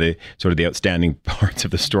think one of the sort of the outstanding parts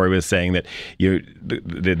of the story was saying that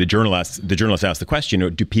the journalist asked the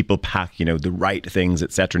question, do people pack the right things,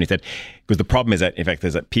 etc. And he said, because the problem is that in fact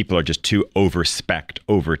is that people are just too over-spec'd,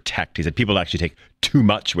 over-teched. He said people actually take too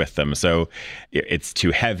much with them, so it's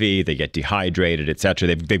too heavy, they get dehydrated,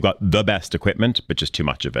 etc. They've got the best equipment, but just too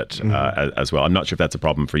much of it as well. I'm not sure if that's a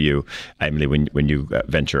problem for you, Emily, when you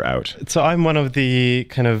venture out. So I'm one of the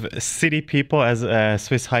kind of city people, as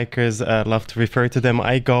Swiss hikers love to refer to them.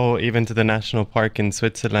 I go even to the national park in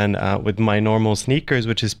Switzerland with my normal sneakers,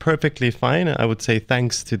 which is perfectly fine. I would say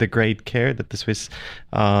thanks to the great care that the Swiss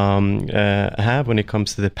have when it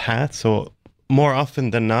comes to the path. So more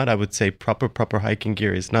often than not, I would say proper hiking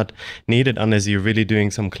gear is not needed unless you're really doing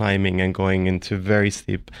some climbing and going into very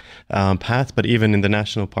steep paths. But even in the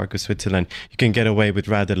National Park of Switzerland, you can get away with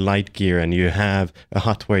rather light gear, and you have a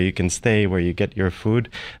hut where you can stay, where you get your food.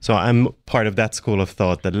 So I'm part of that school of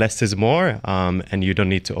thought that less is more, and you don't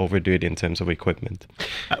need to overdo it in terms of equipment.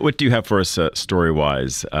 What do you have for us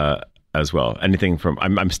story-wise? As well, anything from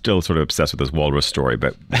I'm still sort of obsessed with this walrus story,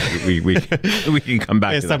 but we can come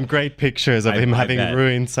back. There's to some that. Great pictures of him having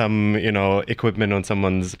ruined some equipment on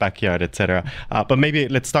someone's backyard, etc. But maybe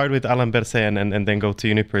let's start with Alain Berset and then go to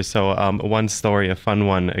Uniper. So one story, a fun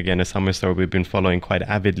one, again a summer story we've been following quite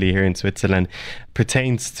avidly here in Switzerland,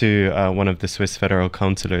 pertains to one of the Swiss federal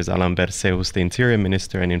councillors, Alain Berset, who's the interior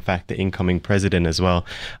minister and in fact the incoming president as well.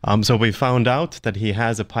 So we found out that he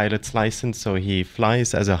has a pilot's license, so he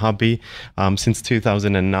flies as a hobby since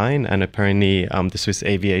 2009, and apparently the Swiss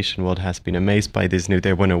aviation world has been amazed by this news.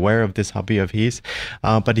 They weren't aware of this hobby of his,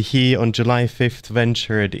 but he on July 5th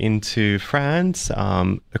ventured into France.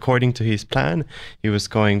 According to his plan, he was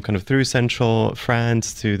going kind of through central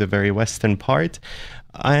France to the very western part,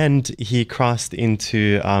 and he crossed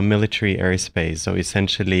into military airspace, so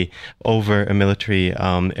essentially over a military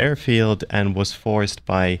airfield, and was forced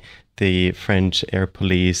by the French air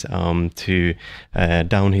police to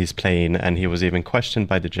down his plane, and he was even questioned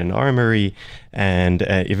by the gendarmerie, and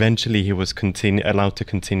eventually he was allowed to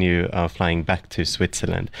continue flying back to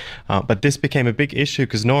Switzerland. But this became a big issue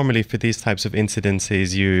because normally for these types of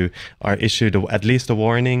incidences you are issued at least a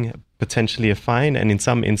warning, potentially a fine, and in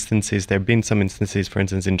some instances, there have been some instances, for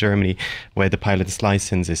instance, in Germany, where the pilot's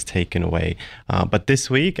license is taken away. But this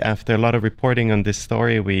week, after a lot of reporting on this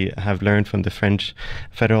story, we have learned from the French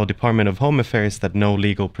Federal Department of Home Affairs that no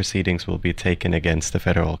legal proceedings will be taken against the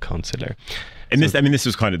federal consular. And this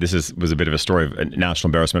was a bit of a story of national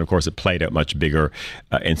embarrassment. Of course, it played out much bigger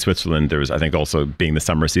in Switzerland. There was, I think, also being the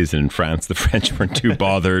summer season in France, the French weren't too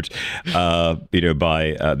bothered,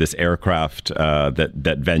 by this aircraft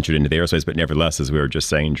that ventured into the airspace. But nevertheless, as we were just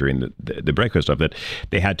saying during the break and stuff, that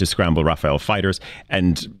they had to scramble Rafale fighters.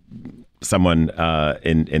 And someone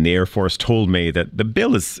in the Air Force told me that the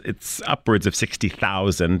bill it's upwards of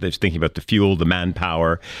 60,000. They're thinking about the fuel, the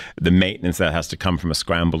manpower, the maintenance that has to come from a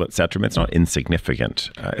scramble, etc. It's not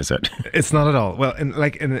insignificant, is it? It's not at all. Well, in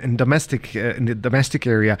the domestic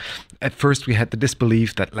area, at first we had the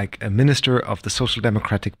disbelief that like a minister of the Social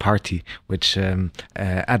Democratic Party, which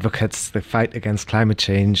advocates the fight against climate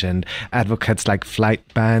change and advocates like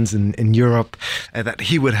flight bans in Europe, that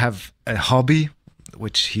he would have a hobby,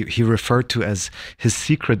 which he referred to as his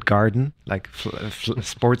secret garden, like flying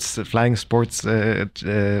sports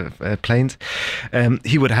planes.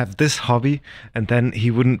 He would have this hobby, and then he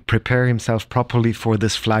wouldn't prepare himself properly for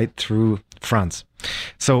this flight through France.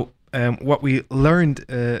 So what we learned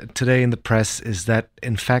today in the press is that,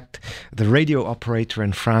 in fact, the radio operator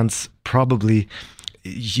in France probably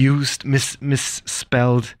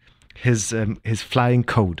misspelled his flying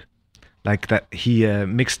code. Like that he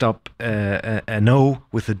mixed up an O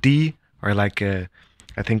with a D, or like I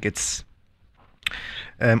think it's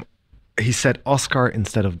he said Oscar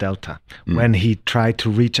instead of Delta when he tried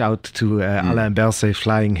to reach out to Alain Berset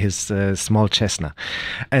flying his small Cessna.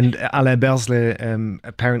 And Alain Berset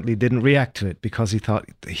apparently didn't react to it because he thought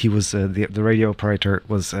he was the radio operator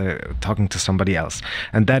was talking to somebody else.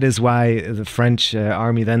 And that is why the French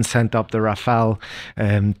army then sent up the Rafale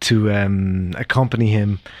to accompany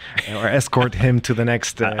him or escort him to the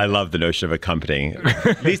next... I love the notion of accompanying.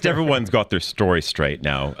 At least everyone's got their story straight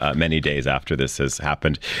now, many days after this has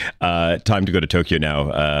happened. Time to go to Tokyo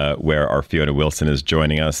now, where our Fiona Wilson is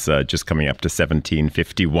joining us, just coming up to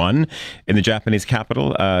 17:51 in the Japanese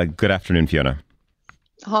capital. Good afternoon, Fiona.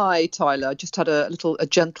 Hi, Tyler. I just had a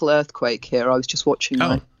gentle earthquake here. I was just watching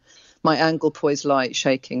my angle poised light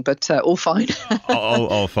shaking, but all fine.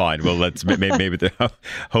 all fine. Well, let's maybe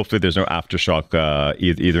hopefully there's no aftershock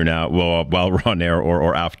either now, while we're on air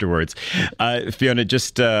or afterwards. Fiona,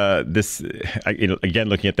 just this again,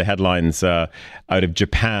 looking at the headlines out of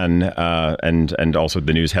Japan and also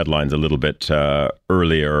the news headlines a little bit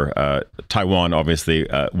earlier. Taiwan, obviously,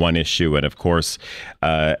 one issue, and of course,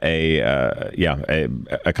 a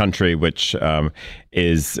country which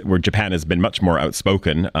is where Japan has been much more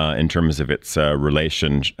outspoken in terms of its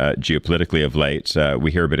relation geopolitically of late.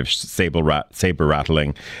 We hear a bit of saber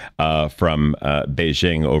rattling from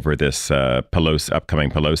Beijing over this upcoming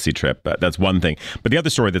Pelosi trip. That's one thing. But the other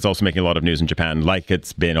story that's also making a lot of news in Japan, like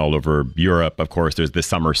it's been all over Europe, of course, there's the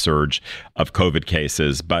summer surge of COVID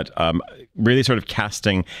cases, but really sort of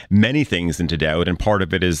casting many things into doubt. And part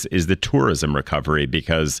of it is the tourism recovery,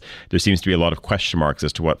 because there seems to be a lot of question marks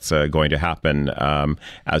as to what's going to happen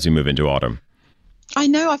as we move into autumn. I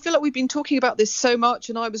know. I feel like we've been talking about this so much,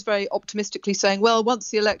 and I was very optimistically saying, well, once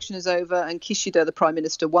the election is over and Kishida, the Prime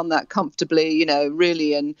Minister, won that comfortably,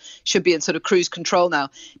 really, and should be in sort of cruise control now.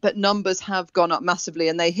 But numbers have gone up massively,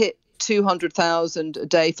 and they hit 200,000 a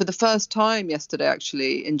day for the first time yesterday,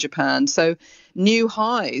 actually, in Japan. So new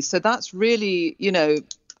highs. So that's really,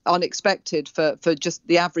 unexpected for just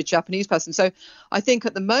the average Japanese person. So I think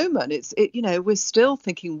at the moment we're still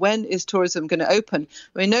thinking, when is tourism going to open?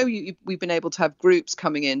 I know we've been able to have groups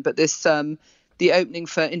coming in, but this the opening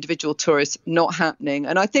for individual tourists not happening.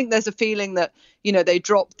 And I think there's a feeling that they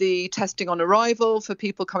dropped the testing on arrival for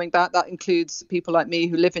people coming back. That includes people like me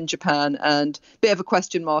who live in Japan, and a bit of a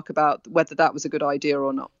question mark about whether that was a good idea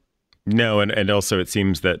or not. No, and also it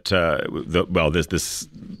seems that there's this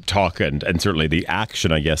talk and certainly the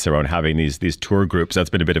action, I guess, around having these tour groups. That's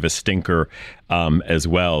been a bit of a stinker as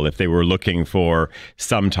well. If they were looking for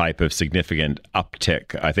some type of significant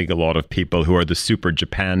uptick, I think a lot of people who are the super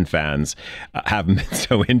Japan fans haven't been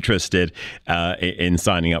so interested in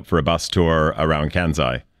signing up for a bus tour around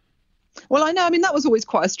Kansai. Well, I know. I mean, that was always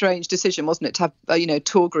quite a strange decision, wasn't it, to have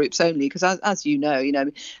tour groups only? Because as you know, I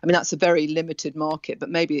mean, that's a very limited market. But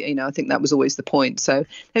maybe I think that was always the point. So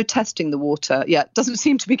testing the water, it doesn't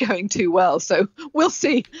seem to be going too well. So we'll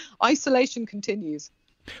see. Isolation continues.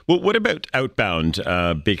 Well, what about outbound?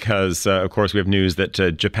 Because, of course, we have news that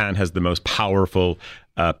Japan has the most powerful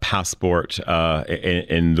passport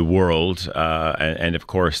in the world, and of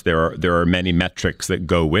course there are many metrics that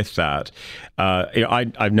go with that.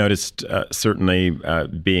 I've noticed certainly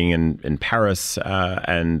being in Paris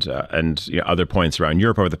and other points around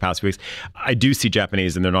Europe over the past few weeks, I do see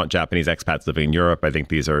Japanese, and they're not Japanese expats living in Europe. I think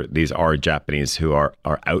these are Japanese who are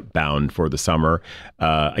outbound for the summer.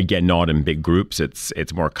 Again, not in big groups.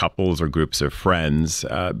 It's more couples or groups of friends.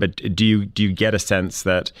 But do you get a sense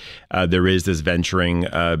that there is this venturing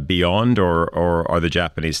beyond, or are the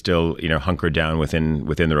Japanese still hunkered down within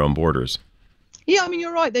their own borders? Yeah, I mean,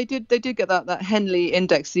 you're right. They did get that Henley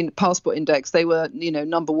index, the passport index. They were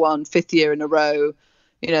number one, 5th year in a row.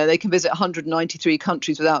 They can visit 193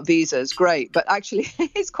 countries without visas. Great. But actually,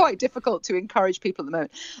 it's quite difficult to encourage people at the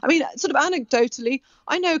moment. I mean, sort of anecdotally,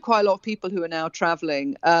 I know quite a lot of people who are now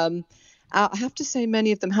traveling. I have to say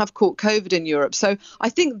many of them have caught COVID in Europe. So I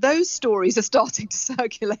think those stories are starting to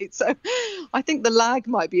circulate. So I think the lag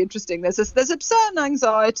might be interesting. There's a certain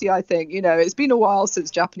anxiety, I think. It's been a while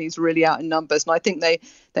since Japanese were really out in numbers. And I think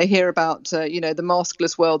they hear about, the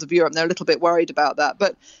maskless world of Europe. And they're a little bit worried about that.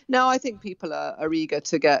 But no, I think people are eager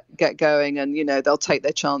to get going and, they'll take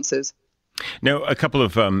their chances. Now, a couple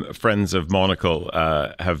of friends of Monocle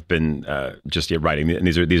have been just yet writing, and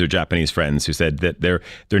these are Japanese friends who said that they're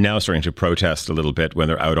now starting to protest a little bit when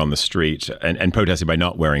they're out on the street and protesting by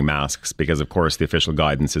not wearing masks, because of course the official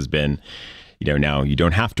guidance has been, now you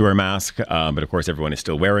don't have to wear a mask, but of course everyone is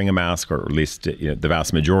still wearing a mask, or at least the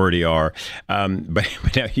vast majority are. But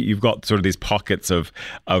now you've got sort of these pockets of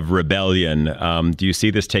rebellion. Do you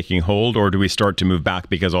see this taking hold, or do we start to move back?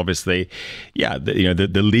 Because obviously,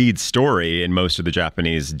 the lead story in most of the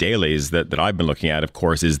Japanese dailies that I've been looking at, of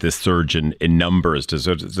course, is this surge in numbers. Does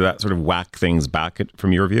that sort of whack things back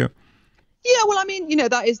from your view? Yeah, well, I mean,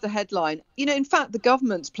 that is the headline. In fact, the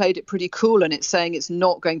government's played it pretty cool, and it's saying it's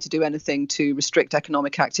not going to do anything to restrict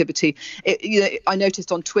economic activity. I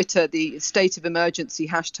noticed on Twitter the state of emergency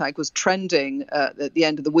hashtag was trending at the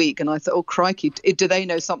end of the week, and I thought, oh, crikey, do they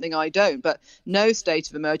know something I don't? But no state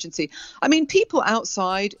of emergency. I mean, people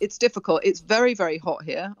outside, it's difficult. It's very, very hot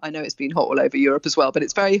here. I know it's been hot all over Europe as well, but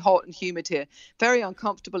it's very hot and humid here, very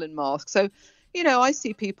uncomfortable in masks. So, I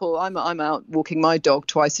see people, I'm out walking my dog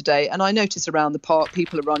twice a day, and I notice around the park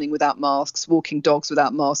people are running without masks, walking dogs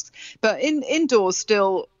without masks. But indoors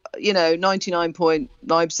still,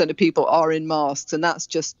 99.9% of people are in masks, and that's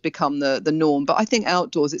just become the norm. But I think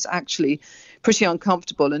outdoors it's actually pretty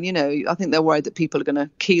uncomfortable, and I think they're worried that people are going to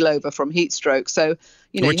keel over from heat stroke. So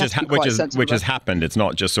which has happened. It's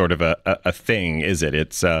not just sort of a thing, is it?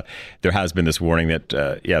 It's there has been this warning that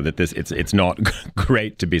that it's not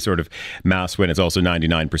great to be sort of masked when it's also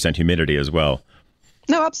 99% humidity as well.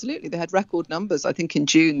 No, absolutely. They had record numbers. I think in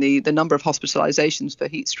June, the number of hospitalizations for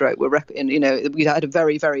heat stroke were we had a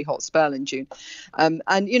very, very hot spell in June. And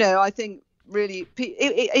I think really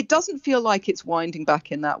it doesn't feel like it's winding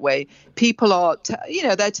back in that way. People are,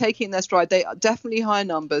 they're taking their stride. They are definitely higher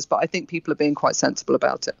numbers, but I think people are being quite sensible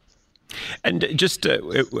about it. And just,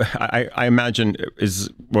 I imagine,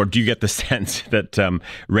 do you get the sense that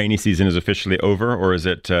rainy season is officially over, or is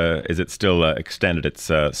it still extended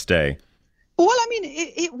its stay? Well, I mean,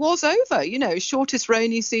 it was over, shortest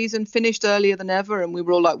rainy season, finished earlier than ever. And we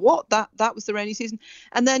were all like, what? That was the rainy season.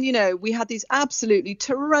 And then, we had these absolutely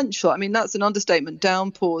torrential, I mean, that's an understatement,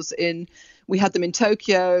 downpours we had them in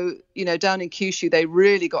Tokyo, down in Kyushu. They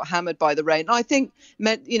really got hammered by the rain. I think,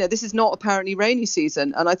 this is not apparently rainy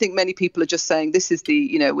season. And I think many people are just saying this is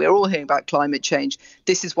we're all hearing about climate change.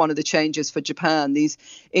 This is one of the changes for Japan. This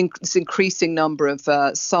increasing number of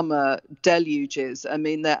summer deluges. I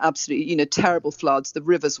mean, they're absolutely, terrible floods. The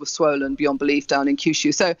rivers were swollen beyond belief down in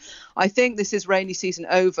Kyushu. So I think this is rainy season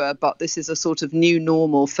over, but this is a sort of new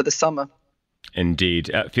normal for the summer. Indeed.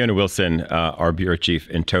 Fiona Wilson, our bureau chief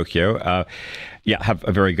in Tokyo. Have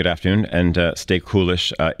a very good afternoon and stay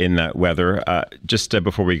coolish in that weather. Just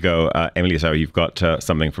before we go, Emily, you've got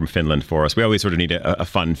something from Finland for us. We always sort of need a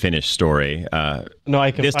fun Finnish story. No,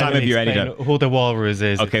 I can this time of year, I need who the walrus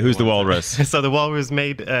is. Okay, who's the walrus? So the walrus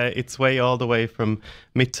made its way all the way from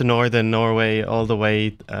mid to northern Norway, all the way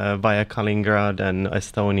via Kaliningrad and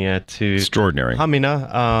Estonia to extraordinary Hamina.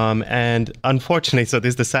 And unfortunately, so this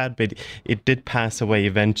is the sad bit, it did pass away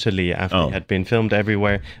eventually after it had been filmed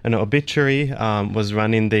everywhere. An obituary was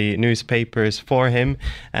running the newspapers for him.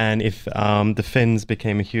 And if the Finns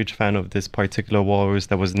became a huge fan of this particular walrus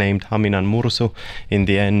that was named Haminan Mursu in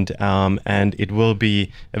the end, and it will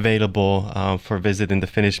be available for visit in the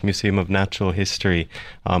Finnish Museum of Natural History,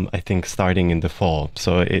 I think starting in the fall.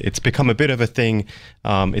 So it's become a bit of a thing.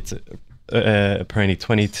 It's apparently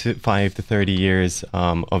 25 to 30 years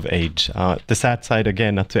of age. The sad side,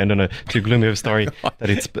 again, not to end on a too gloomy of a story, that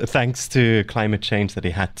it's thanks to climate change that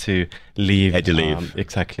he had to leave. Had to leave.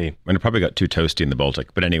 Exactly. And it probably got too toasty in the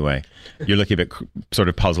Baltic. But anyway, you're looking a bit sort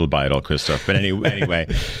of puzzled by it all, Christoph. But anyway,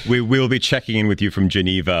 we will be checking in with you from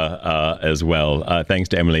Geneva as well. Thanks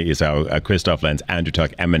to Emily Isau, Christoph Lenz, Andrew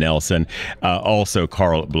Tuck, Emma Nelson, also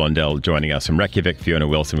Carl Blondell joining us from Reykjavik. Fiona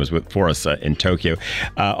Wilson was for us in Tokyo.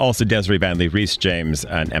 Also Desiree Bandley, Rhys James,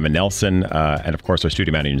 and Emma Nelson. And of course, our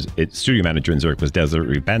studio manager in Zurich was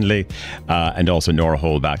Desiree Bandley. And also Nora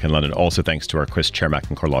Hole back in London. Also thanks to our Chris Chermak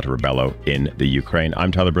and Carlotta Rebello in the Ukraine.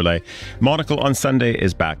 I'm Tyler Brûlé. Monocle on Sunday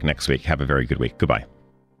is back next week. Have a very good week. Goodbye.